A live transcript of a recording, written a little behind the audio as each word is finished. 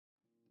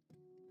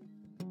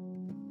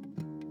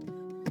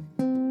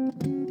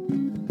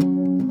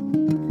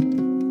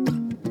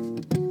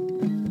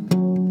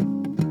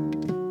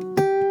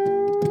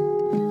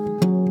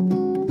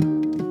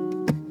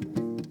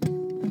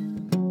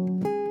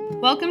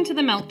Welcome to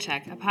The Milk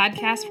Check, a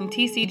podcast from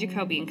TC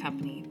Jacoby &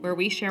 Company, where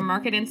we share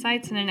market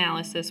insights and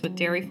analysis with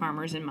dairy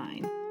farmers in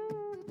mind.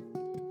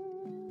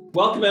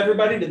 Welcome,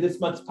 everybody, to this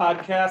month's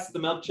podcast, The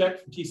Milk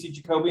Check from TC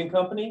Jacoby &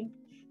 Company.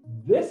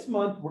 This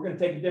month, we're going to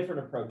take a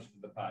different approach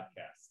to the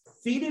podcast.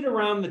 Seated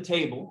around the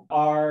table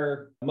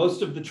are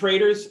most of the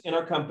traders in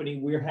our company.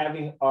 We're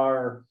having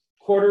our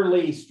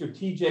quarterly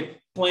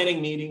strategic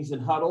planning meetings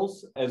and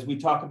huddles as we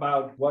talk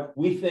about what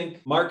we think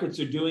markets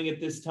are doing at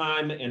this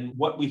time and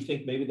what we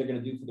think maybe they're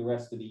going to do for the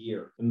rest of the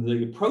year. And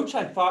the approach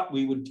I thought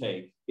we would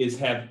take is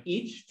have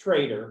each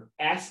trader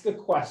ask a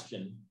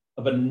question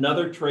of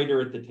another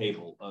trader at the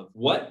table of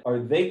what are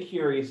they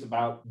curious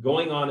about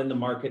going on in the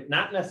market,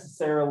 not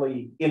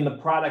necessarily in the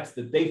products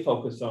that they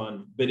focus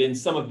on, but in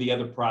some of the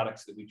other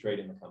products that we trade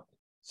in the company.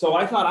 So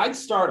I thought I'd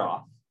start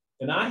off,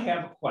 and I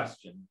have a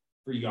question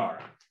for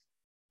Yara.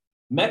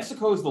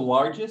 Mexico is the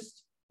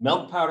largest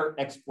milk powder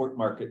export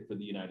market for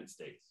the United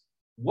States.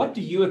 What do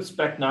you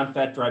expect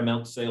non-fat dry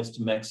milk sales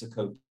to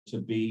Mexico to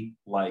be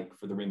like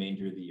for the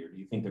remainder of the year? Do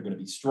you think they're going to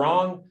be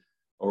strong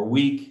or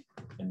weak,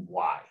 and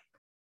why?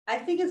 I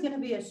think it's going to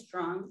be a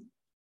strong,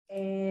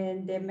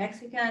 and the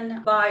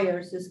Mexican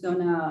buyers is going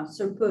to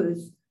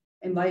surplus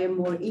and buy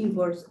more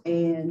imports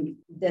in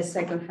the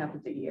second half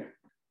of the year.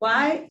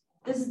 Why?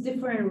 This is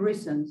different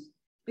reasons,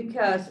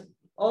 because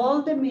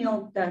all the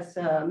milk that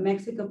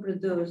Mexico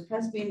produced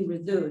has been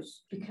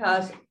reduced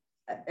because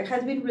it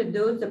has been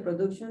reduced the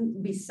production.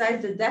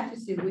 Besides the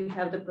deficit, we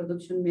have the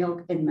production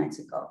milk in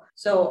Mexico.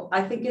 So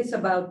I think it's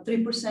about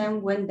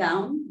 3% went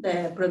down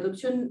the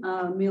production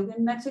milk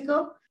in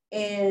Mexico.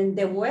 And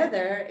the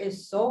weather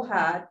is so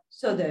hot,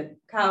 so the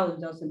cow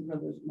doesn't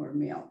produce more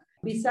milk.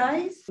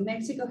 Besides,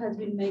 Mexico has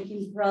been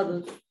making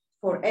products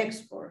for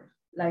export,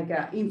 like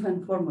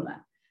infant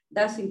formula.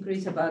 That's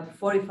increased about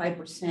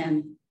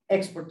 45%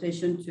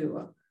 exportation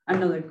to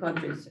another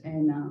countries,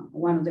 and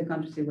one of the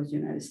countries it was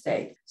United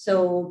States.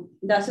 So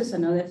that is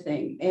another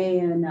thing.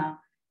 And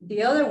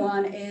the other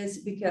one is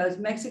because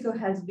Mexico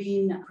has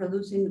been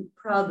producing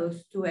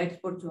products to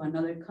export to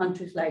another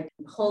countries like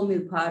whole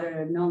milk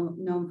powder,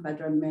 non-fat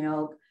dry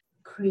milk,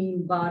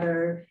 cream,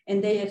 butter,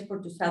 and they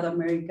export to South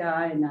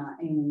America and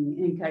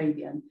in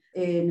Caribbean.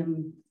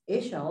 In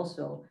Asia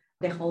also,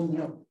 the whole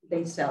milk,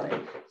 they sell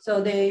it.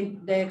 So the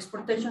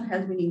exportation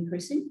has been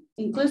increasing,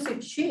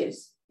 inclusive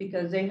cheese,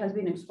 because they has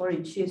been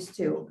exporting cheese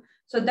too.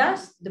 So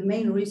that's the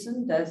main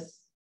reason that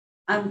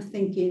I'm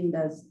thinking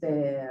that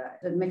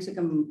the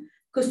Mexican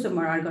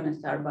customers are going to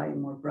start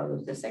buying more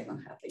products the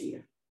second half of the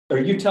year. Are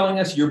you telling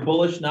us you're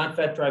bullish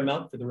non-fat dry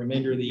milk for the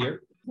remainder of the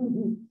year?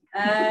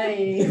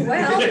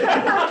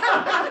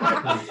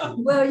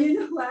 Well, you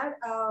know what?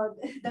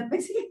 The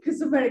Mexican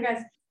consumer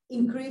has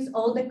increased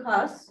all the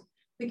costs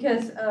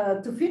because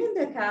to feed in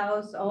the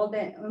cows, all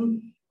the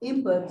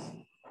inputs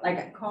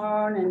like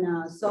corn and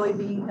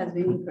soybean has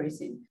been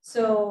increasing.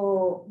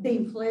 So the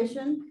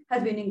inflation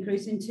has been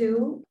increasing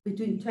too,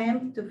 between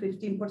 10 to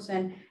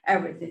 15%,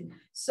 everything.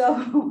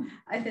 So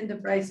I think the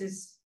price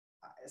is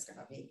going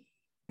to be.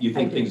 You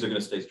think things are going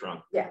to stay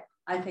strong? Yeah,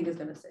 I think it's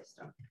going to stay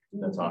strong.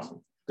 That's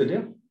awesome. Good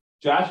deal.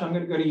 Josh, I'm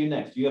going to go to you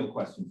next. You have a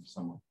question for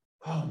someone.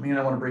 Oh man,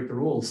 I want to break the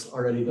rules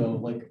already though.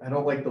 Like I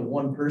don't like the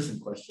one person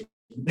question,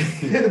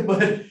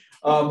 but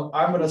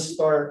I'm going to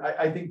start.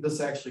 I think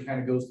this actually kind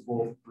of goes to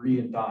both Bree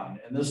and Don,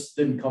 and this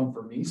didn't come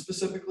from me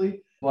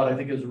specifically, but I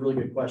think it was a really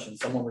good question.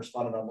 Someone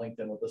responded on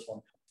LinkedIn with this one.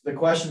 The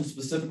question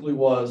specifically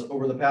was,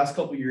 over the past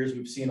couple of years,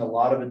 we've seen a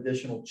lot of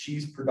additional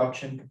cheese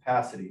production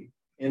capacity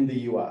in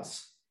the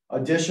U.S.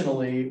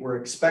 Additionally, we're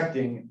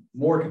expecting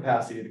more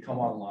capacity to come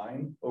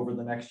online over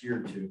the next year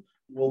or two.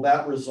 Will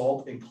that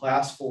result in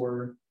Class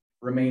 4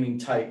 remaining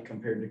tight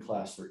compared to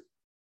Class 3?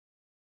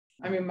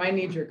 I mean, my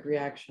knee-jerk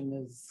reaction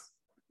is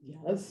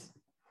yes.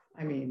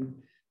 I mean,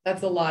 it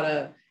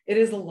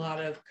is a lot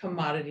of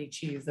commodity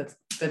cheese that's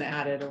been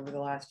added over the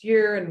last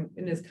year and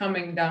is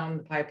coming down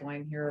the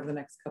pipeline here over the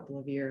next couple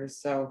of years.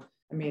 So,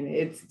 I mean,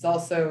 that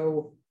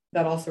also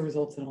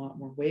results in a lot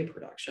more whey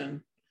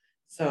production.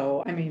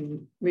 So, I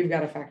mean, we've got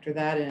to factor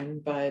that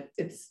in, but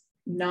it's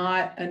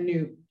not a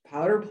new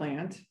powder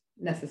plant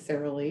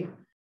necessarily.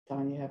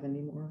 Don, you have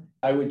any more?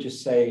 I would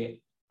just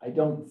say, I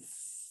don't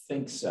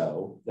think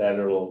so, that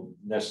it'll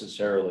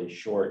necessarily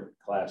short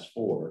Class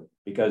 4,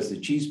 because the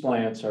cheese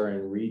plants are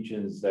in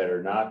regions that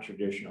are not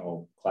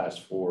traditional Class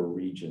 4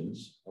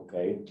 regions,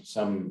 okay?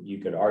 Some, you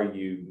could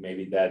argue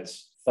maybe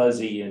that's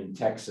fuzzy in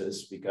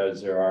Texas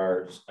because there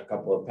are a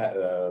couple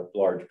of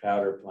large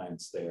powder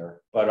plants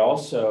there. But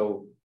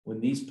also, when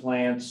these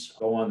plants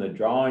go on the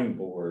drawing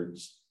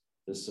boards,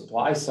 the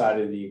supply side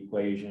of the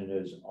equation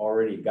has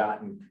already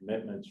gotten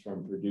commitments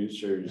from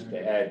producers to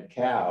add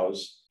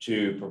cows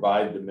to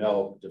provide the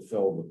milk to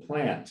fill the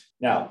plant.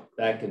 Now,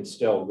 that can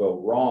still go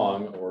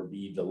wrong or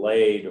be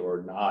delayed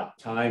or not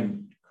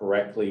timed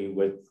correctly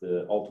with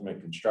the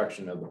ultimate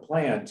construction of the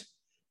plant,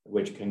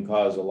 which can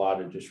cause a lot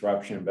of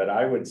disruption. But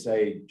I would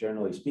say,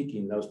 generally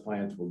speaking, those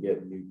plants will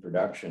get new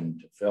production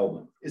to fill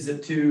them. Is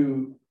it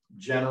too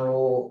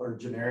general or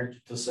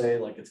generic to say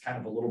like it's kind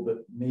of a little bit,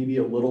 maybe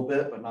a little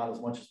bit, but not as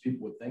much as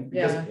people would think?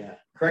 Because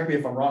correct me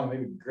if I'm wrong,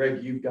 maybe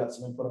Greg, you've got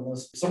some input on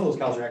this. Some of those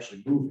cows are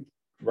actually moving.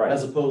 Right.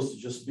 As opposed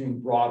to just being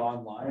brought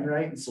online,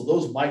 right? And so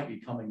those might be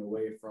coming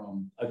away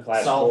from A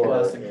class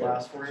Southwest 4 and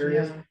class 4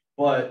 areas. Yeah.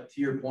 But to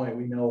your point,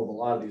 we know of a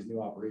lot of these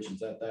new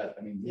operations at that.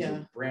 I mean, these Yeah.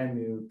 are brand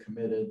new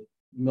committed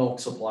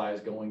milk supplies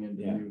going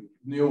into Yeah.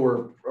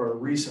 newer or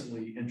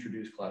recently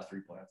introduced class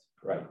 3 plants.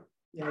 Right.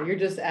 Yeah, you're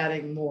just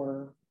adding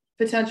more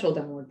potential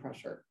downward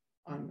pressure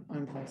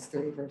on class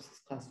 3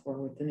 versus class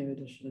 4 with the new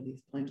addition of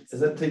these plants.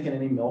 Is that taking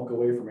any milk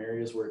away from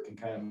areas where it can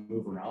kind of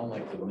move around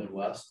like the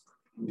Midwest?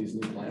 These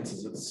new plants,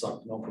 has it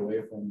sucked milk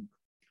away from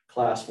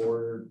class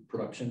 4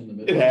 production in the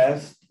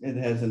Midwest? It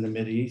has in the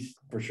Mideast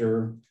for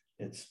sure.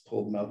 It's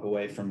pulled milk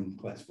away from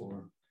class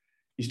 4.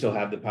 You still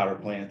have the powder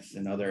plants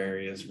in other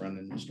areas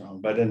running strong,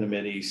 but in the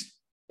Mideast,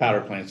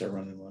 powder plants are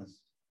running less.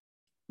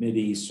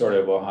 Mideast, sort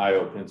of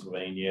Ohio,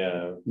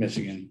 Pennsylvania,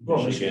 Michigan.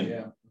 Well, Michigan.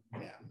 yeah.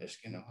 Yeah,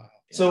 Michigan, Ohio.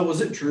 Yeah. So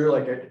was it true,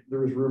 like there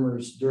was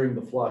rumors during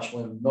the flush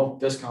when milk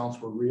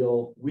discounts were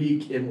real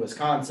weak in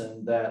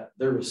Wisconsin that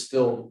there was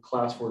still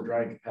class 4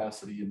 drying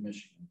capacity in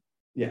Michigan?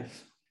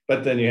 Yes,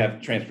 but then you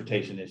have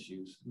transportation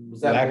issues.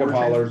 Was that Lack of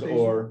more haulers transportation?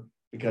 or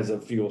because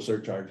of fuel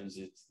surcharges,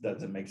 it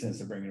doesn't make sense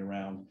to bring it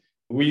around.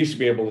 We used to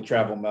be able to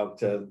travel milk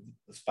to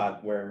the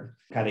spot where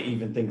kind of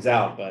even things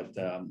out, but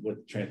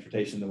with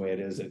transportation the way it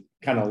is, it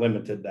kind of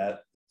limited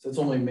that. So it's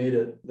only made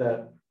it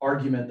that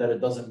argument that it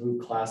doesn't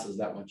move classes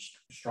that much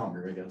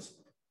stronger, I guess.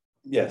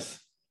 Yes.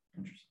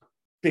 Interesting.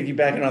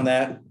 Piggybacking on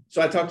that.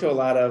 So I talked to a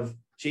lot of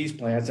cheese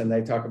plants and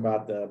they talk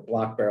about the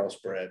block barrel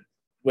spread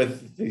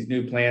with these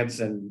new plants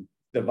and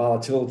the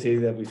volatility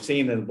that we've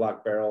seen in the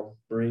block barrel.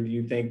 Bree, do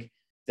you think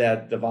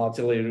that the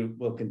volatility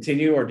will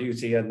continue or do you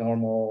see a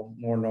more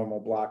normal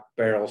block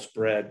barrel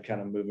spread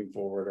kind of moving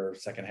forward or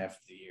second half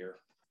of the year?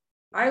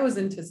 I was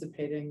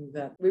anticipating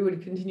that we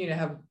would continue to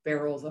have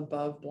barrels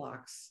above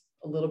blocks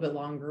a little bit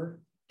longer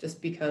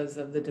just because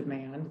of the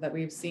demand that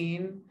we've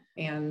seen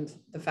and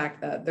the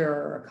fact that there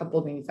are a couple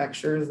of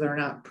manufacturers that are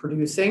not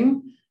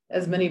producing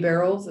as many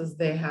barrels as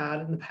they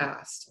had in the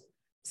past.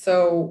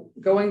 So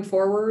going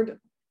forward,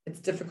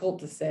 it's difficult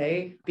to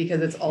say because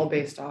it's all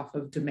based off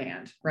of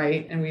demand,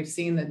 right? And we've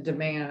seen that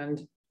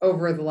demand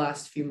over the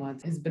last few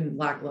months has been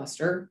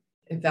lackluster.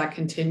 If that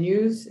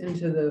continues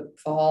into the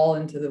fall,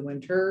 into the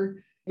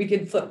winter, we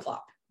could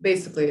flip-flop,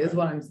 basically, is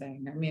what I'm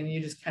saying. I mean,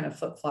 you just kind of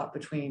flip-flop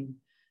between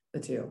the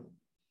two.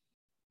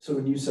 So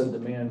when you said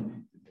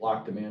demand,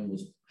 block demand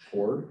was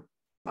poor?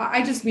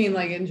 I just mean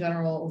like in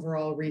general,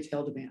 overall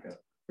retail demand,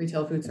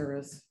 retail food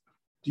service.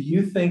 Do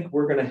you think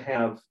we're going to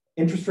have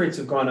interest rates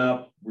have gone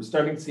up? We're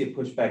starting to see a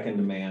pushback in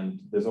demand.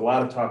 There's a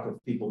lot of talk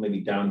of people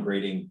maybe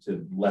downgrading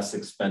to less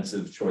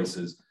expensive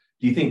choices.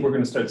 Do you think we're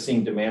going to start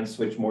seeing demand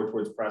switch more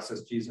towards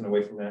processed cheese and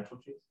away from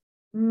natural cheese?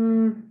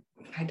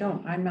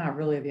 I'm not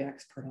really the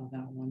expert on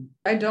that one.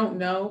 I don't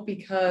know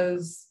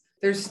because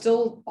there's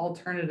still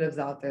alternatives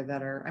out there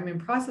that are, I mean,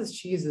 processed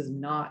cheese is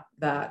not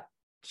that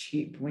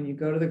cheap. When you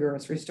go to the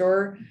grocery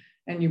store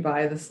and you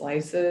buy the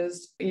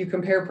slices, you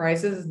compare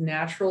prices,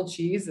 natural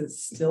cheese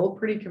is still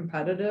pretty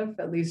competitive,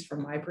 at least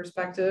from my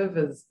perspective,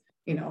 as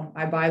you know,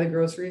 I buy the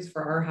groceries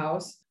for our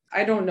house.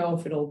 I don't know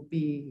if it'll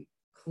be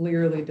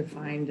clearly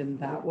defined in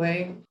that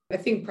way. I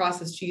think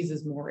processed cheese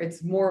is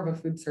it's more of a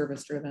food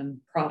service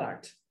driven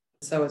product.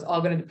 So it's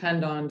all going to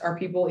depend on, are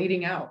people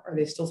eating out? Are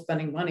they still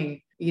spending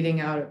money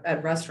eating out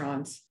at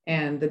restaurants?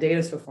 And the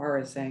data so far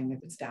is saying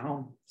if it's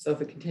down. So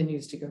if it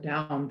continues to go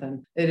down,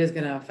 then it is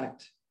going to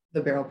affect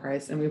the barrel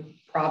price. And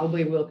we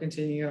probably will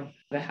continue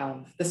to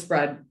have the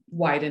spread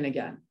widen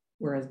again,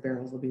 whereas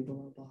barrels will be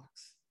below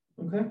blocks.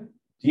 Okay.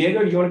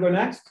 Diego, do you want to go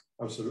next?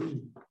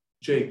 Absolutely.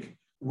 Jake,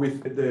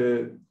 with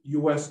the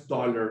US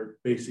dollar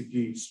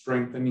basically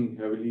strengthening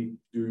heavily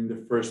during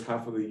the first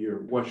half of the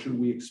year, what should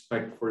we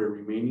expect for the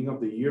remaining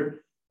of the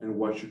year? And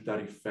what should that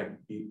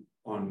effect be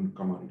on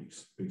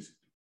commodities, basically?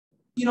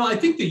 You know, I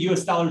think the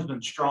US dollar has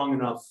been strong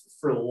enough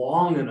for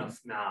long enough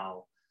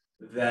now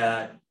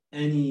that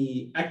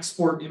any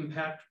export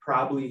impact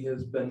probably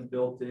has been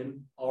built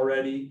in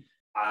already.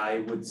 I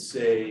would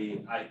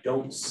say I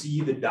don't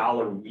see the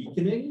dollar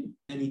weakening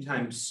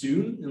anytime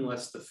soon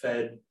unless the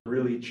Fed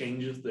really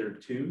changes their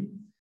tune.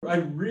 I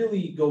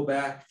really go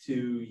back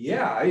to,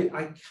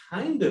 I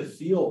kind of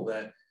feel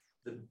that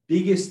the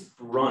biggest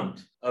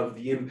brunt of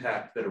the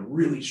impact that a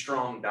really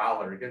strong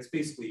dollar against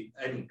basically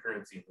any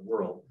currency in the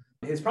world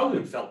has probably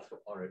been felt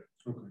already.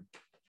 Okay.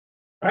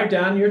 All right,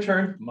 Don, your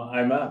turn.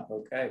 I'm up.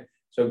 Okay.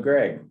 So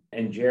Greg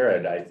and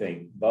Jared, I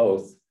think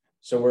both.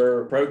 So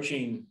we're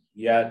approaching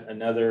yet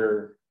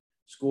another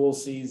school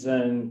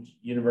season,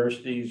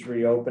 universities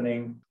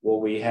reopening. Will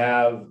we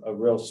have a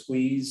real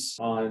squeeze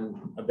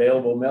on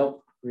available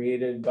milk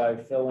created by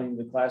filling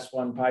the class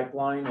 1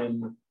 pipeline?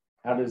 And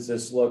how does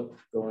this look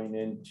going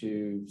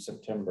into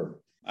September?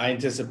 I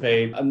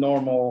anticipate a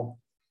normal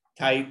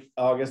tight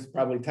August,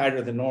 probably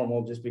tighter than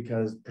normal just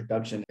because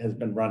production has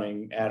been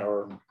running at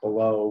or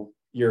below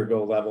year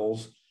ago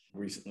levels,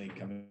 recently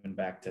coming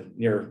back to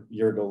near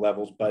year ago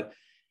levels. But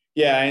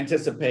yeah, I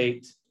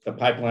anticipate the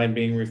pipeline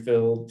being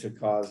refilled to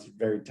cause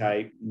very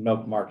tight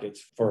milk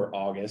markets for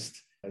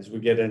August. As we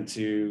get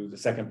into the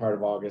second part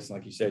of August,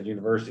 like you said,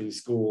 universities,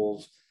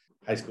 schools,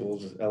 high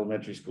schools,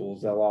 elementary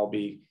schools, they'll all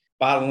be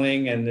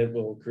bottling, and it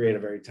will create a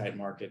very tight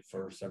market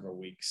for several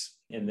weeks.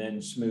 And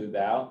then smooth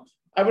out.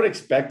 I would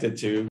expect it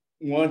to.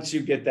 Once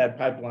you get that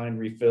pipeline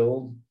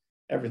refilled,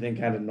 everything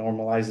kind of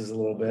normalizes a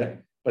little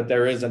bit. But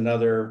there is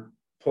another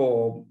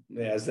pull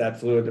as that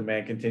fluid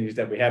demand continues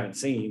that we haven't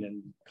seen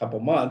in a couple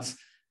months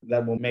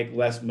that will make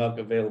less milk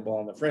available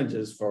on the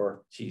fringes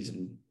for cheese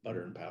and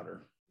butter and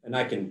powder. And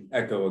I can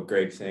echo what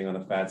Greg's saying on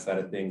the fat side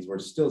of things. We're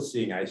still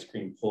seeing ice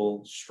cream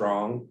pull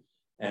strong.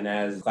 And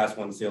as class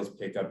one sales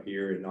pick up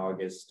here in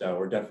August,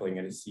 we're definitely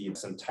going to see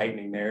some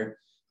tightening there.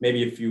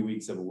 Maybe a few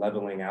weeks of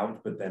leveling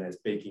out, but then as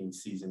baking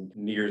season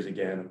nears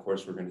again, of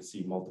course, we're going to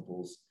see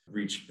multiples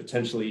reach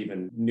potentially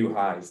even new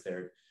highs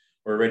there.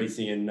 We're already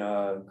seeing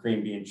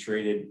cream being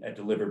traded at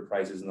delivered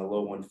prices in the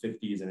low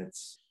 150s, and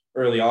it's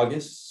early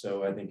August.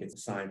 So I think it's a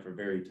sign for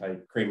very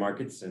tight cream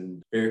markets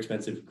and very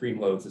expensive cream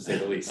loads, to say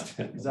the least.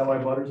 Is that why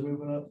butter's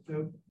moving up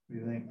too? What do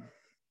you think?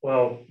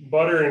 Well,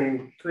 butter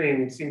and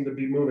cream seem to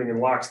be moving in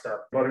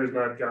lockstep. Butter's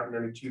not gotten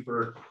any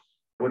cheaper.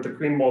 With the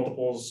cream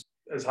multiples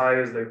as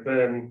high as they've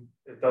been,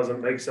 it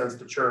doesn't make sense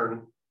to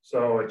churn.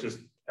 So it just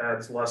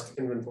adds less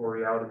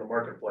inventory out in the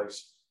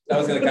marketplace. That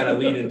was going to kind of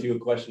lead into a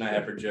question I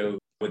have for Joe.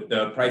 With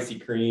the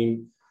pricey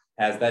cream,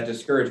 has that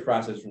discouraged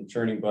process from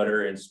churning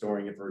butter and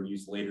storing it for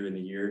use later in the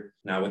year?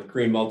 Now, with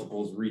cream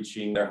multiples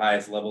reaching their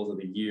highest levels of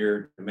the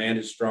year, demand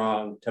is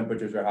strong,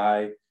 temperatures are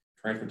high,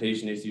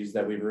 transportation issues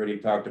that we've already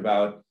talked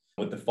about.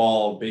 With the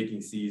fall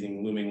baking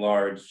season looming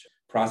large,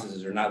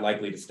 processes are not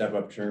likely to step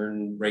up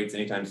churn rates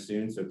anytime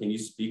soon. So can you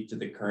speak to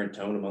the current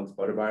tone amongst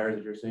butter buyers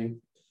that you're seeing?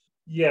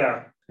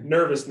 Yeah,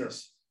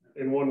 nervousness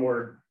in one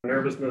word,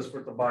 nervousness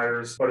with the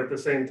buyers. But at the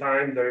same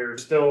time, they're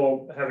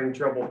still having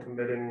trouble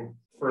committing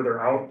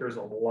further out. There's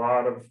a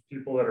lot of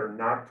people that are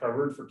not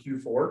covered for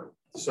Q4.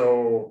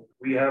 So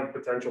we have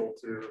potential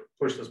to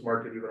push this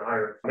market even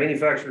higher.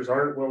 Manufacturers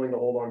aren't willing to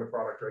hold on to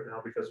product right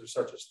now because there's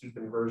such a steep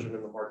inversion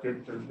in the market.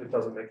 It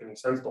doesn't make any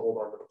sense to hold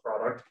on to the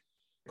product.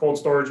 Cold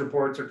storage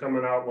reports are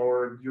coming out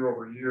lower year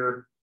over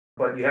year,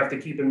 but you have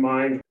to keep in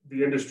mind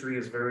the industry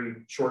is very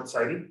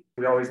short-sighted.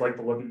 We always like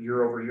to look at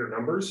year over year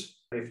numbers.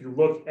 If you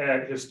look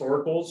at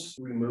historicals,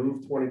 we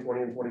moved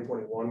 2020 and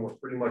 2021, we're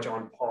pretty much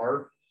on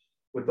par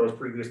with those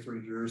previous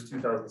 3 years,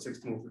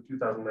 2016 through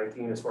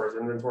 2019, as far as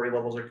inventory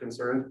levels are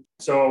concerned.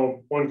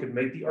 So one could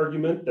make the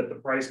argument that the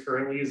price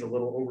currently is a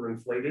little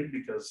overinflated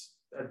because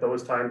at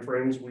those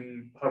timeframes,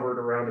 we hovered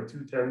around a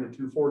 210 to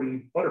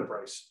 240 butter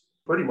price,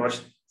 pretty much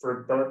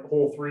for the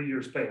whole 3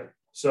 year span.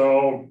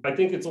 So I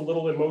think it's a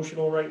little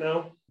emotional right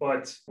now,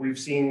 but we've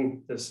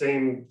seen the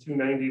same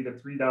 $2.90 to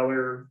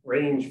 $3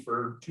 range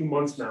for 2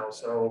 months now.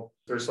 So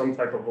there's some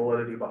type of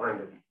validity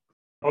behind it.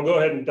 I'll go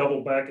ahead and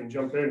double back and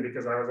jump in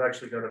because I was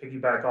actually going to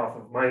piggyback off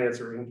of my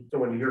answer and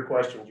go into your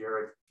question,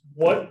 Jared.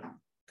 What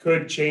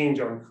could change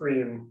on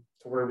cream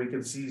to where we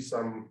could see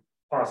some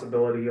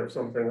possibility of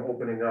something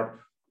opening up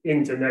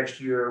into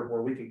next year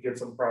where we could get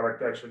some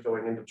product actually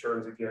going into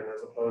churns again,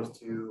 as opposed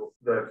to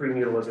the cream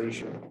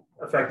utilization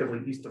effectively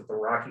east of the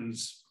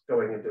Rockies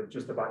going into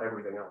just about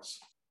everything else?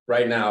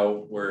 Right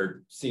now,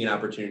 we're seeing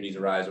opportunities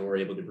arise where we're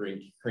able to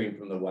bring cream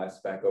from the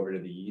west back over to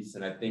the east.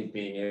 And I think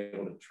being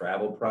able to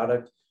travel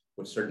product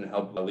would certainly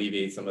help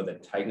alleviate some of the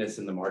tightness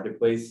in the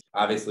marketplace.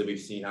 Obviously, we've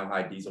seen how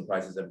high diesel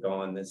prices have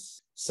gone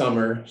this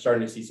summer,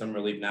 starting to see some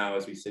relief now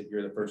as we sit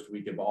here the first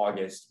week of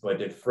August.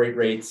 But if freight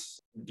rates,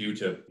 due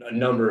to a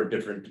number of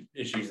different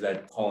issues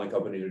that hauling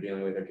companies are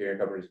dealing with, or carrier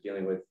companies are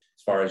dealing with,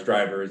 as far as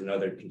drivers and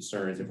other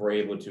concerns, if we're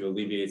able to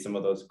alleviate some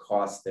of those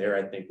costs there,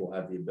 I think we'll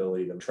have the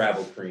ability to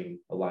travel cream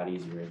a lot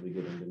easier as we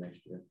get into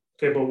next year.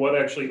 Okay, but what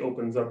actually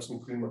opens up some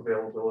cream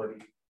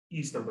availability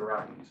east of the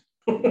Rockies?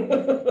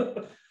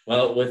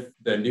 Well, with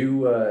the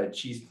new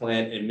cheese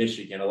plant in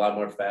Michigan, a lot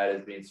more fat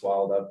is being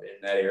swallowed up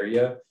in that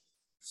area.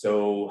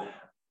 So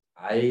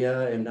I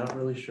am not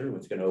really sure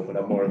what's going to open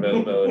up more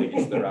availability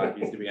east of the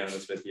Rockies, to be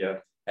honest with you,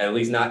 at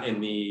least not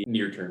in the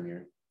near term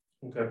here.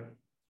 Okay.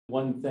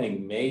 One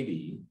thing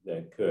maybe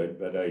that could,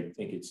 but I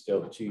think it's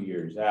still 2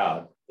 years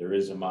out, there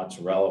is a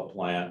mozzarella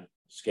plant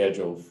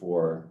scheduled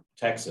for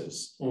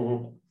Texas,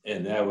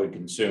 and that would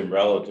consume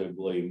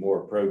relatively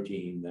more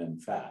protein than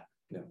fat.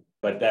 Yeah.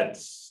 But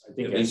that's, I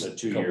think At that's least a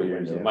 2 year window.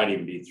 years, It might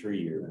even be 3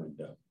 year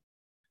window.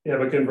 Yeah,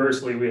 but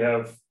conversely, we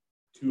have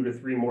 2 to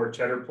 3 more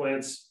cheddar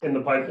plants in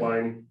the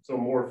pipeline. So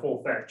more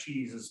full fat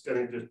cheese is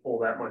going to just pull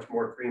that much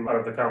more cream out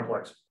of the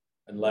complex.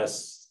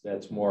 Unless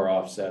that's more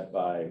offset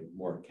by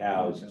more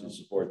cows to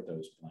support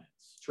those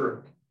plants.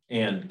 True.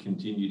 And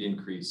continued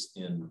increase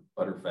in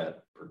butterfat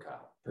per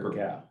cow. Per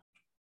cow,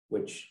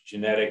 which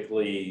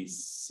genetically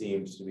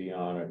seems to be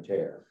on a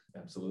tear.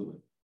 Absolutely.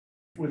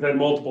 We've had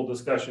multiple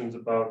discussions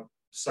about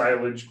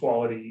silage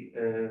quality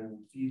and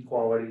feed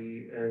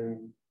quality,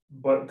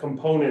 but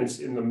components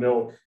in the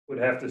milk would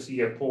have to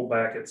see a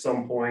pullback at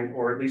some point,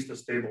 or at least a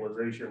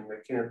stabilization.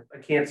 I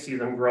can't see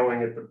them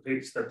growing at the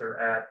pace that they're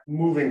at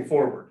moving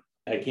forward.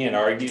 I can't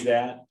argue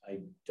that. I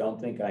don't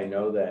think I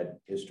know that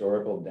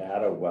historical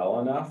data well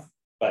enough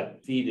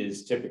But feed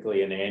is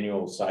typically an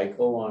annual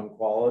cycle on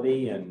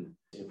quality. And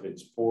if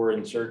it's poor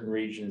in certain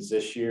regions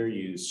this year,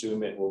 you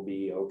assume it will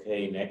be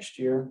okay next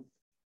year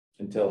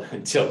until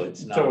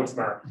it's not. So it's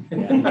not.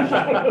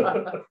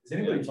 Is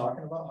anybody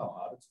talking about how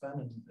hot it's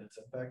been and its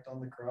impact on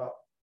the crop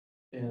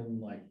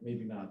in like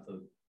maybe not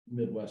the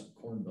Midwest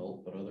Corn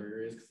Belt, but other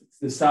areas?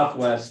 The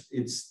Southwest,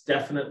 it's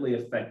definitely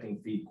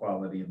affecting feed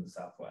quality in the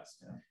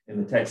Southwest. Yeah.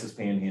 In the Texas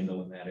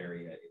Panhandle, in that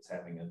area, it's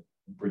having a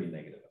pretty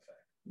negative effect.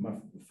 My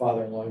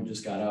father-in-law who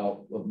just got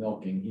out of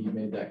milking, he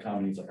made that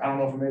comment. He's like, I don't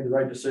know if I made the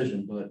right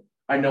decision, but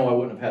I know I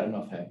wouldn't have had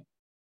enough hay.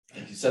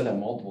 Like he said that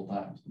multiple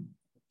times. He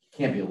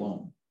can't be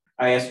alone.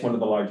 I asked one of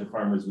the larger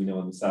farmers we know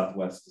in the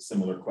Southwest a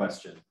similar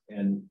question.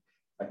 And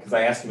because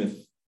I asked him if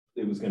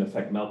it was going to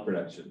affect milk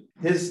production.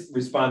 His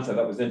response I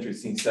thought was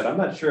interesting. He said, I'm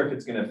not sure if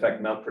it's going to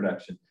affect milk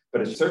production,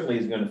 but it certainly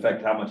is going to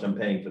affect how much I'm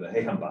paying for the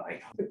hay I'm buying.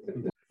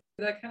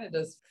 That kind of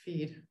does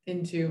feed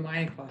into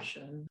my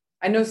question.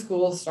 I know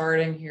school's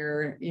starting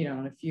here, in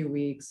a few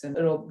weeks, and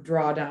it'll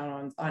draw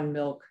down on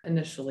milk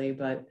initially,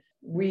 but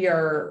we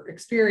are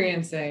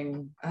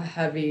experiencing a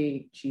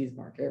heavy cheese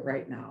market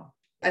right now.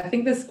 I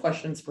think this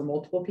question's for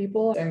multiple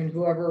people. I mean,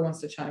 whoever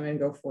wants to chime in,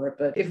 go for it.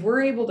 But if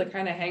we're able to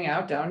kind of hang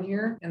out down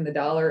here in the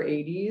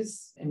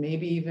 $80s and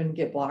maybe even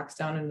get blocks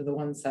down into the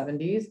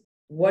 170s,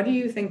 what do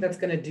you think that's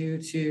going to do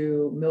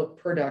to milk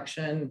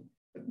production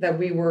that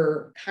we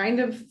were kind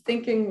of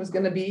thinking was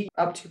going to be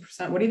up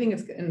 2%? What do you think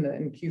it's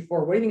in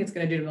Q4? What do you think it's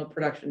going to do to milk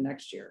production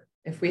next year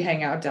if we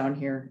hang out down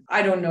here?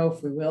 I don't know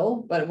if we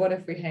will, but what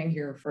if we hang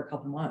here for a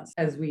couple months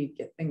as we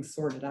get things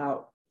sorted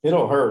out?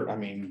 It'll hurt. I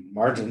mean,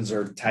 margins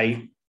are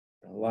tight.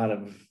 A lot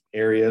of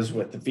areas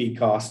with the feed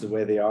costs the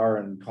way they are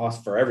and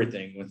cost for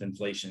everything with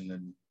inflation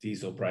and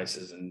diesel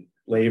prices and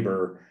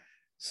labor.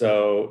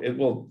 So it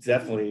will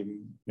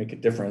definitely make a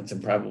difference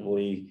and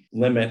probably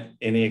limit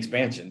any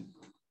expansion.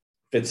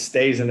 If it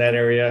stays in that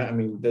area, I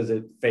mean, does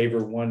it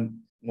favor one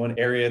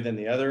area than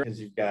the other?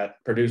 Because you've got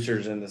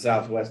producers in the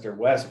Southwest or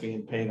West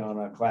being paid on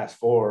a class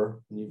 4,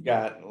 and you've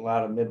got a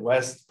lot of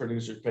Midwest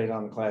producers paid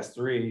on a class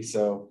 3.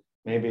 So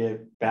maybe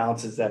it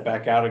balances that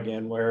back out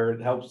again where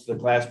it helps the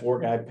class 4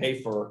 guy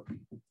pay for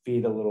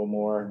feed a little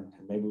more.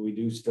 Maybe we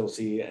do still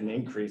see an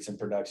increase in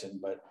production,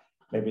 but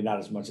maybe not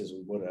as much as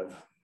we would have.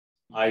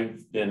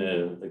 I've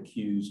been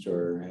accused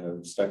or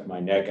have stuck my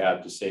neck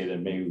out to say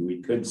that maybe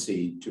we could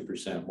see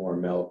 2% more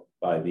milk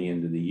by the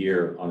end of the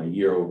year on a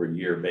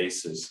year-over-year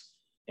basis.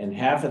 And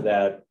half of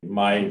that,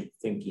 my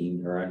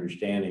thinking or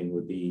understanding,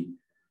 would be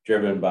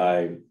driven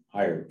by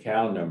higher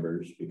cow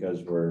numbers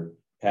because we're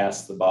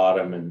past the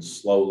bottom and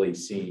slowly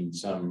seeing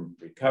some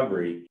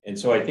recovery. And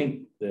so I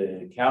think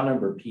the cow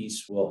number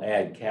piece will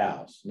add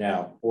cows.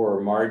 Now, for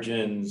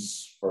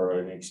margins for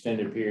an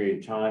extended period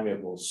of time,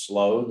 it will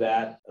slow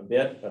that a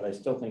bit, but I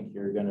still think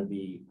you're going to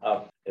be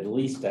up at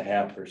least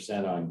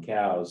 0.5% on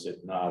cows,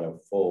 if not a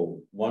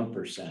full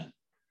 1%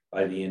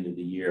 by the end of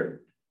the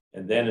year.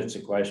 And then it's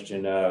a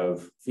question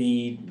of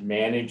feed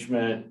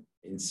management,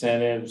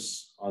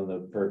 incentives on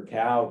the per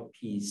cow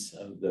piece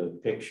of the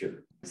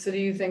picture. So do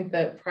you think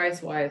that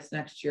price-wise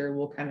next year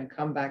will kind of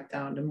come back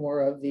down to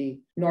more of the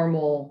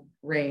normal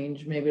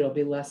range? Maybe it'll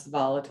be less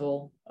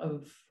volatile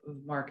of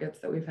markets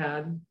that we've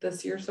had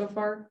this year so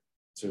far?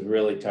 It's a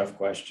really tough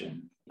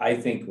question. I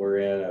think we're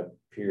in a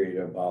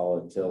period of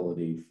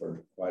volatility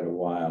for quite a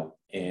while.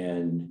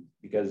 And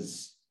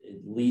because at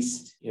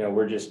least,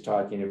 we're just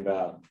talking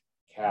about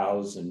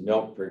cows and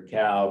milk per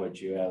cow, but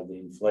you have the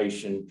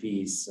inflation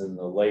piece and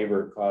the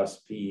labor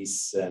cost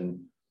piece and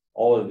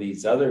all of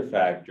these other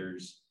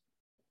factors.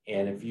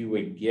 And if you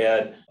would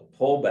get a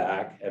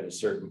pullback at a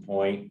certain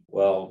point,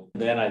 well,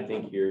 then I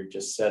think you're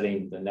just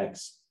setting the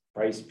next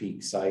price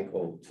peak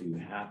cycle to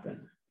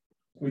happen.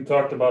 We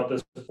talked about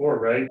this before,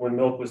 right? When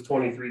milk was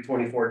 $23,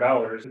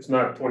 $24, it's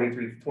not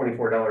 $23,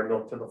 $24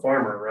 milk to the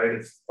farmer, right?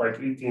 It's like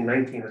 18,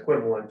 19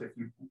 equivalent if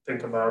you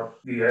think about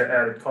the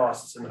added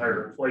costs and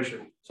higher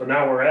inflation. So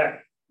now we're at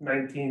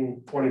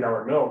 $19,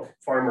 $20 milk.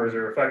 Farmers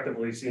are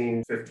effectively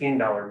seeing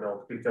 $15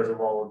 milk because of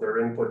all of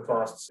their input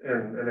costs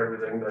and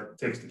everything that it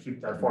takes to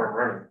keep that farm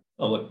running.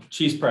 Oh, look,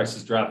 cheese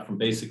prices dropped from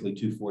basically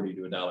 $2.40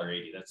 to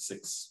 $1.80.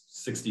 That's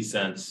 60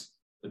 cents.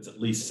 It's at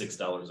least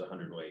 $6 a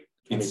hundredweight.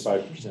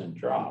 25%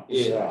 drop.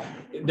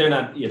 They're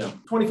not,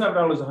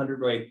 $25 a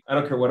hundredweight. I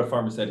don't care what a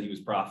farmer said, he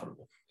was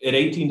profitable. At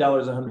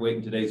 $18 a hundredweight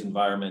in today's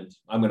environment,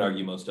 I'm going to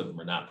argue most of them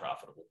are not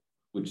profitable,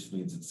 which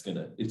means it's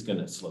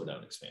gonna slow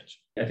down expansion.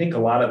 I think a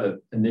lot of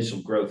the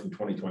initial growth in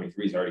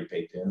 2023 is already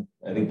baked in.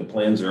 I think the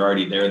plans are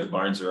already there. The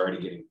barns are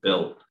already getting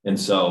built. And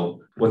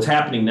so what's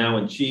happening now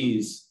in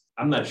cheese,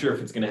 I'm not sure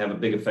if it's going to have a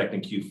big effect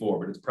in Q4,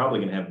 but it's probably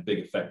going to have a big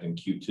effect in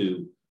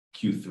Q2,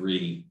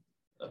 Q3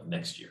 of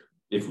next year,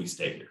 if we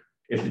stay here.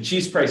 If the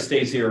cheese price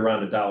stays here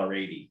around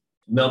 $1.80,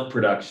 milk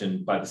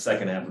production by the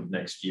second half of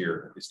next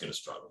year is going to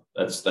struggle.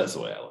 That's the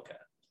way I look at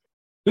it.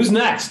 Who's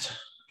next?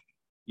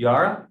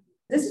 Yara?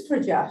 This is for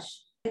Josh.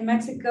 In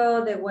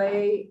Mexico, the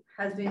way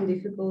has been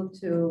difficult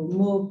to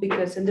move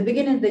because in the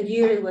beginning of the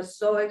year, it was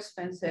so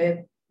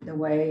expensive the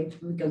way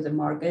because the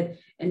market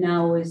and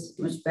now is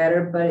much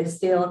better, but it's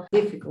still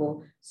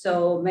difficult.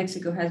 So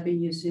Mexico has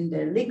been using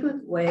the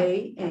liquid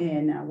whey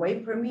and whey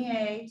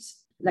permeates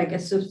like a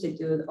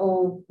substitute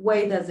or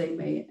whey that they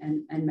made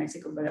in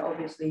Mexico, but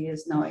obviously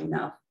it's not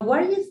enough.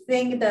 What do you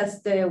think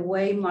that the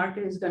whey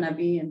market is going to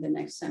be in the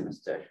next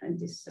semester and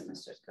this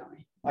semester is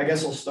coming? I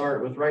guess I'll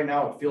start with right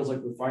now, it feels like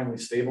we're finally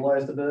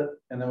stabilized a bit.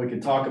 And then we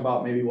can talk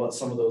about maybe what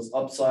some of those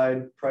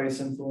upside price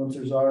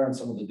influencers are and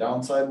some of the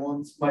downside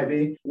ones might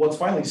be. What's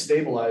finally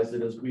stabilized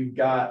it is we've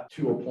got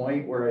to a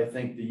point where I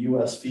think the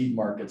US feed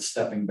market's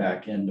stepping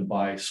back in to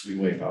buy sweet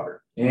whey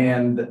powder.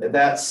 And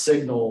that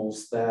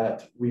signals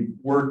that we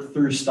worked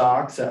through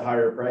stocks at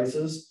higher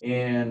prices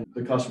and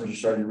the customers are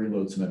starting to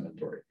reload some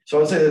inventory. So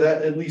I would say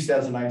that at least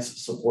has a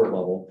nice support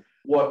level.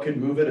 What could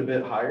move it a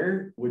bit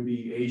higher would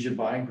be Asia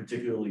buying,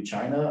 particularly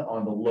China,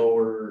 on the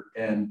lower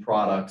end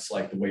products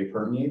like the whey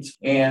permeates.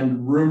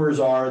 And rumors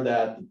are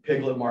that the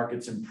piglet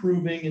market's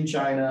improving in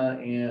China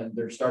and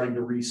they're starting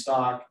to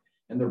restock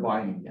and they're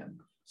buying again.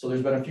 So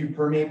there's been a few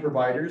permeate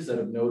providers that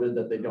have noted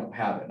that they don't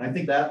have it. And I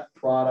think that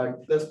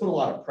product, that's put a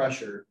lot of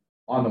pressure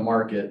on the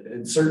market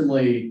and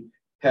certainly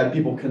had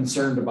people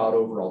concerned about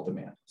overall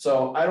demand.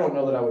 So I don't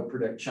know that I would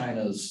predict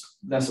China's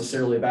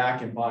necessarily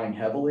back and buying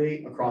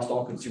heavily across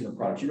all consumer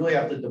products. You really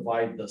have to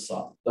divide this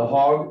up. The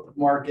hog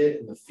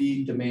market and the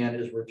feed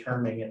demand is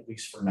returning, at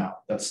least for now.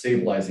 That's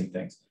stabilizing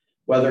things.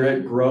 Whether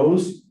it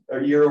grows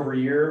year over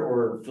year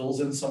or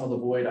fills in some of the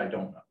void, I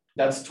don't know.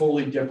 That's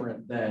totally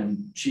different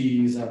than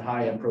cheese and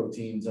high-end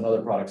proteins and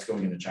other products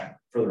going into China,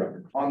 for the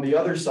record. On the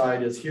other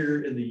side is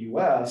here in the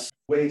US,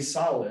 whey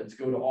solids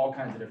go to all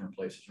kinds of different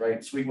places,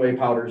 right? Sweet whey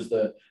powder is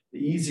the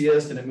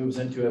easiest and it moves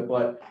into it,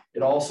 but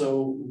it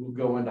also will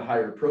go into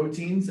higher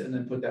proteins and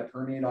then put that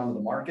permeate onto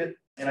the market.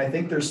 And I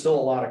think there's still a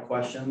lot of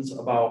questions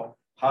about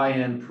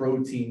high-end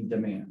protein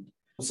demand.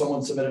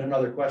 Someone submitted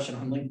another question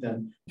on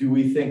LinkedIn. Do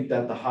we think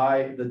that the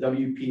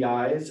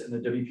WPIs and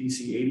the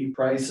WPC 80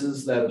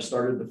 prices that have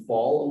started to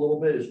fall a little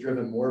bit is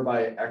driven more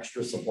by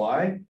extra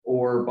supply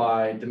or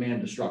by demand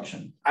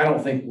destruction? I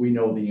don't think we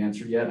know the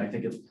answer yet. And I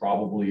think it's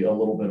probably a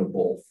little bit of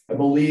both. I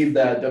believe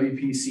that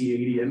WPC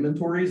 80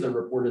 inventories are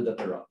reported that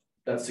they're up.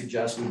 That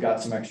suggests we've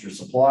got some extra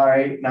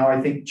supply. Now, I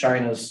think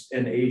China's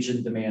and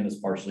Asian demand is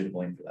partially to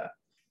blame for that.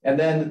 And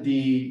then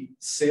the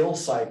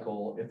sales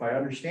cycle, if I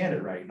understand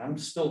it right, and I'm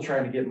still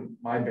trying to get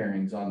my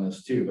bearings on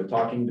this too, but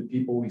talking to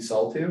people we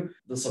sell to,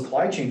 the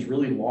supply chain is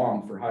really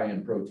long for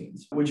high-end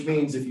proteins, which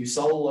means if you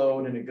sell a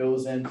load and it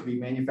goes in to be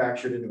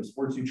manufactured into a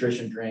sports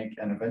nutrition drink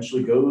and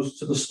eventually goes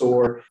to the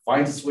store,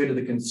 finds its way to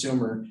the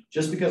consumer,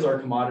 just because our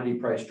commodity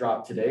price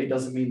dropped today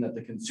doesn't mean that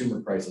the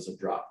consumer prices have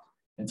dropped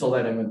until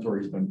that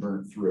inventory has been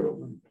burnt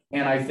through.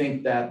 And I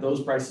think that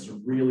those prices are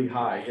really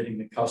high hitting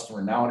the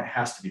customer now, and it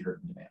has to be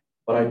hurting demand.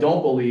 But I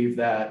don't believe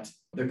that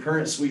the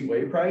current sweet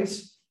whey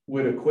price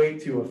would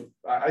equate to,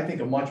 I think,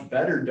 a much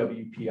better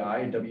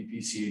WPI and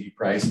WPC 80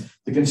 price.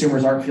 The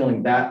consumers aren't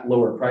feeling that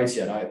lower price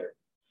yet either.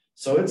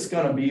 So it's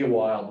going to be a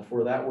while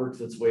before that works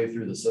its way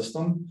through the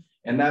system.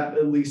 And that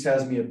at least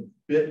has me a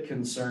bit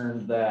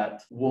concerned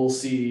that we'll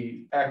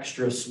see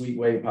extra sweet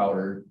whey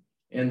powder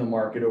in the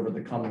market over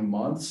the coming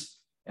months.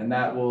 And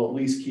that will at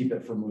least keep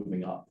it from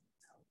moving up.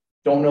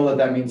 Don't know that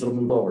that means it'll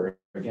move lower.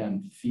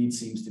 Again, feed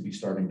seems to be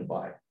starting to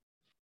buy.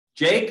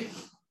 Jake,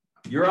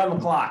 you're on the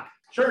clock.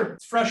 Sure.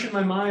 It's fresh in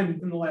my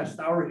mind. In the last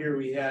hour here,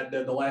 we had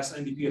the last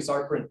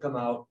NDPSR print come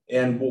out.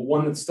 And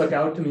one that stuck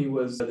out to me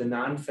was the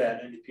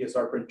non-fat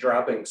NDPSR print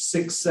dropping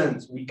 6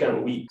 cents week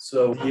on week.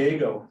 So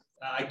Diego,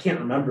 I can't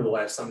remember the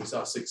last time we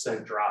saw a 6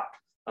 cent drop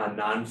on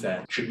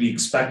non-fat. Should we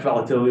expect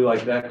volatility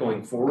like that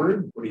going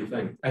forward? What do you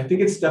think? I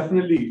think it's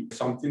definitely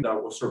something that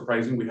was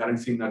surprising. We hadn't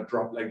seen that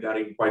drop like that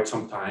in quite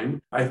some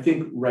time. I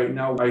think right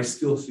now, I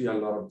still see a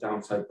lot of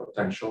downside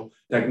potential.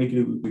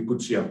 Technically, we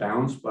could see a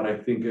bounce, but I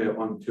think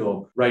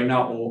until right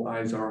now, all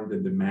eyes are on the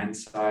demand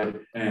side.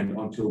 And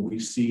until we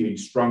see a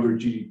stronger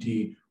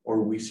GDT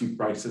or we see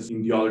prices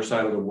in the other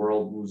side of the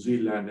world, New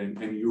Zealand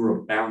and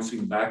Europe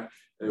bouncing back,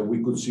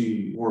 we could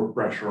see more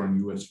pressure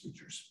on US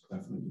futures,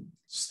 definitely.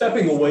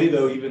 Stepping away,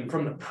 though, even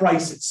from the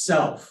price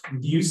itself,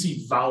 do you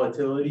see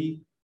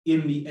volatility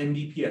in the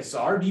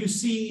NDPSR? Do you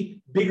see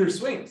bigger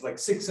swings, like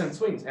 6 cent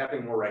swings,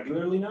 happening more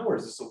regularly now, or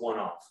is this a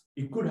one-off?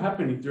 It could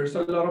happen if there's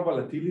a lot of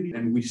volatility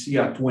and we see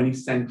a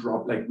 20-cent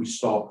drop like we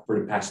saw for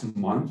the past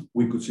month.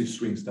 We could see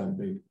swings that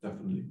big,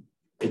 definitely.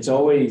 It's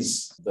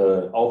always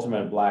the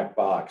ultimate black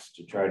box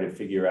to try to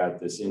figure out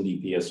this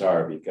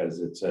NDPSR because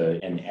it's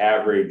an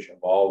average of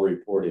all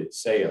reported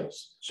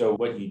sales. So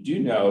what you do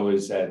know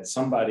is that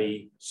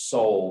somebody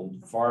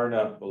sold far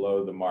enough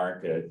below the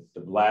market,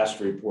 the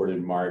last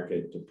reported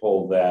market, to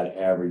pull that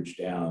average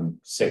down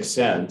 6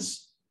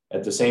 cents.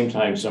 At the same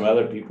time, some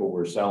other people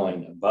were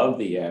selling above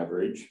the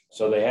average,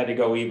 so they had to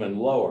go even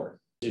lower.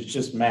 It's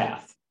just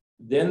math.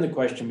 Then the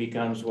question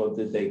becomes, well,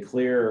 did they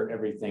clear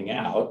everything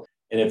out?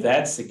 And if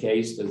that's the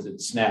case, does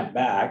it snap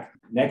back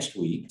next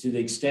week? To the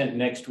extent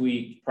next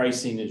week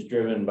pricing is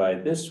driven by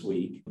this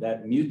week,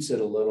 that mutes it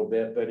a little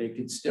bit, but it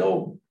could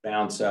still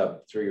bounce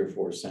up 3 or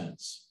 4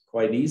 cents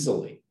quite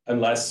easily,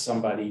 unless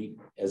somebody,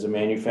 as a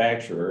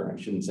manufacturer,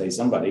 I shouldn't say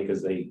somebody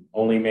because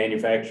only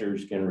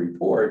manufacturers can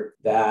report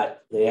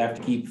that they have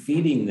to keep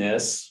feeding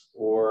this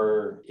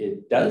or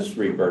it does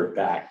revert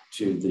back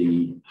to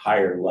the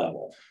higher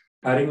level.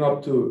 Adding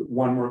up to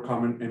one more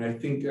comment, and I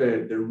think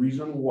the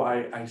reason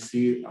why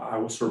I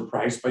was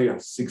surprised by a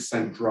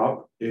 6-cent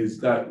drop is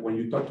that when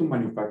you talk to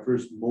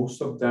manufacturers,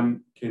 most of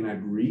them can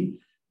agree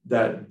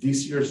that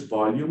this year's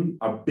volume,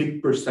 a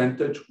big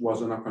percentage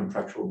was on a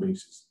contractual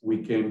basis. We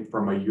came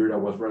from a year that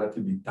was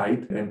relatively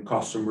tight, and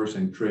customers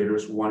and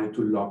traders wanted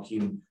to lock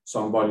in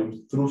some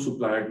volume through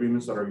supply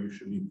agreements that are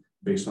usually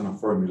based on a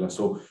formula.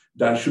 So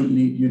that should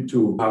lead you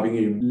to having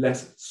a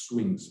less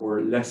swings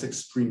or less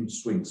extreme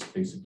swings,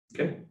 basically.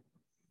 Okay.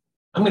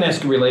 I'm going to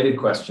ask a related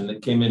question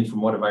that came in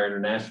from one of our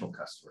international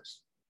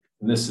customers.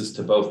 And this is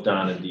to both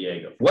Don and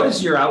Diego. What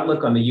is your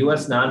outlook on the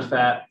U.S.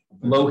 non-fat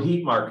low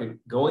heat market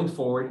going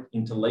forward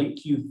into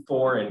late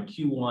Q4 and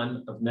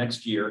Q1 of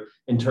next year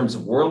in terms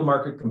of world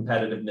market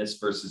competitiveness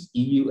versus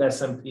EU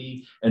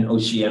SMP and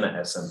Oceania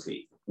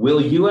SMP?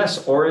 Will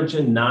U.S.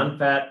 origin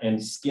non-fat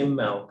and skim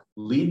milk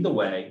lead the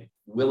way?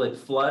 Will it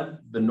flood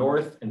the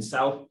North and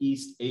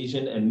Southeast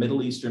Asian and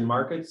Middle Eastern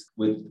markets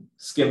with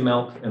skim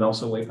milk and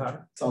also whey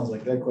powder? Sounds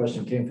like that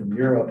question came from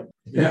Europe.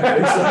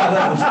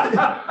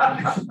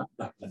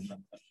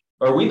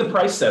 Are we the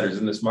price setters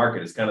in this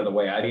market is kind of the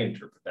way I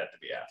interpret that to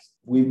be asked.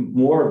 We've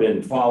more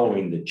been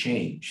following the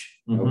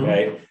change,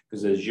 okay?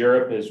 Because as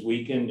Europe has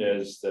weakened,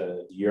 as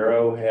the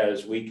euro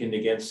has weakened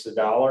against the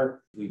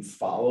dollar, we've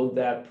followed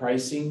that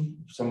pricing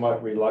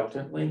somewhat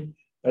reluctantly.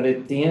 But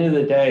at the end of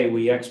the day,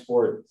 we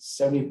export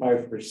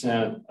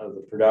 75% of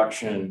the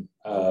production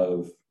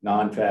of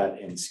non-fat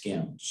and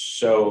skim.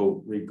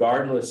 So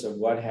regardless of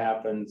what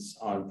happens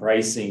on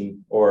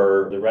pricing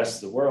or the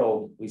rest of the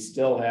world, we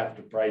still have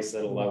to price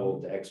at a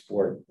level to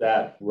export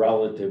that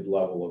relative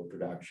level of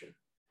production.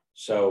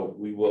 So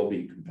we will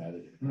be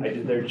competitive.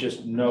 There's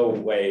just no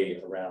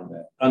way around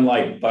that.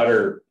 Unlike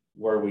butter,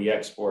 where we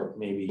export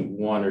maybe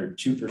 1 or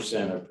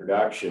 2% of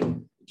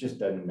production, it just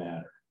doesn't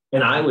matter.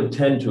 And I would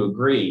tend to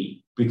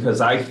agree,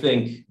 because I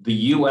think the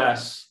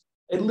U.S.,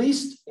 at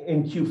least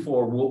in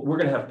Q4, we're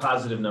going to have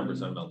positive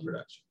numbers on milk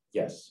production.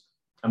 Yes.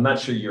 I'm not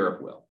sure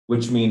Europe will,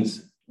 which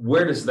means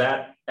where does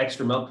that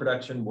extra milk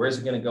production, where is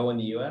it going to go in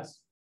the U.S.?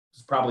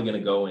 It's probably going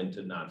to go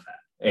into non-fat.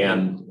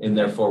 And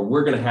therefore,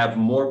 we're going to have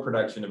more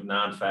production of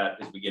non-fat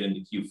as we get into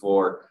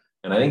Q4.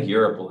 And I think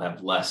Europe will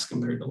have less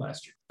compared to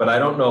last year. But I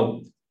don't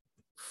know.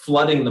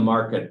 Flooding the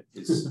market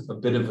is a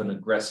bit of an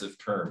aggressive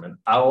term. And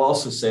I'll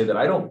also say that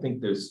I don't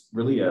think there's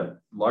really a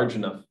large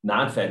enough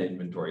non-fat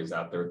inventories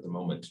out there at the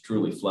moment to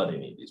truly flood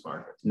any of these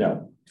markets.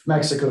 No. If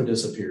Mexico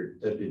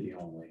disappeared, that'd be the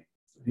only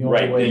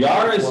right. way.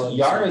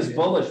 Yara's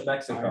bullish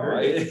Mexico,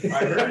 right? I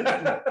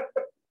heard.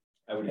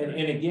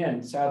 And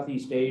again,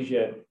 Southeast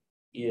Asia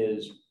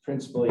is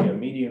principally a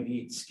medium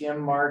heat skim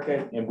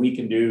market, and we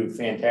can do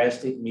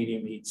fantastic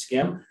medium heat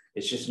skim.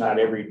 It's just not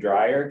every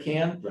dryer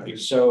can. Right.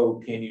 So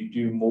can you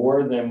do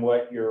more than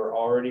what you're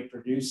already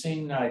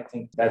producing? I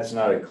think that's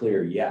not a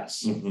clear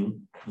yes.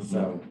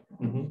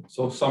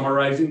 So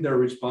summarizing their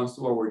response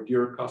to our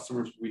dear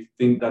customers, we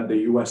think that the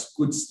US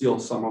could steal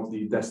some of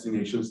the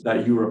destinations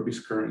that Europe is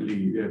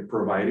currently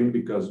providing,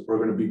 because we're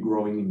going to be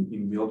growing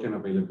in milk and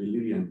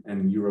availability,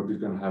 and Europe is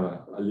going to have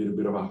a little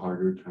bit of a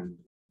harder time.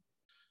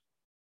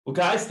 Well,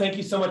 guys, thank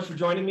you so much for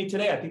joining me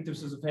today. I think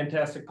this was a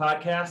fantastic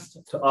podcast.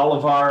 To all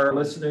of our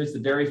listeners, the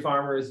dairy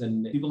farmers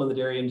and people in the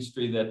dairy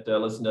industry that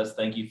listen to us,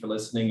 thank you for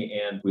listening,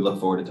 and we look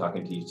forward to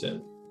talking to you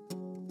soon.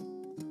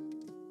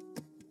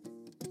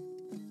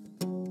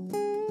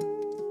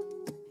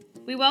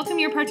 We welcome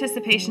your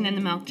participation in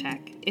the Milk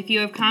Check. If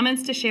you have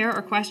comments to share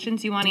or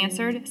questions you want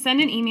answered,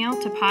 send an email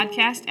to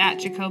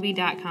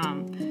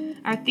podcast@jacoby.com.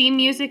 Our theme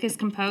music is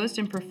composed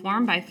and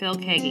performed by Phil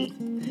Kagi.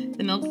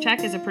 The Milk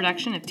Check is a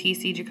production of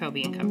TC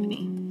Jacoby &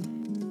 Company.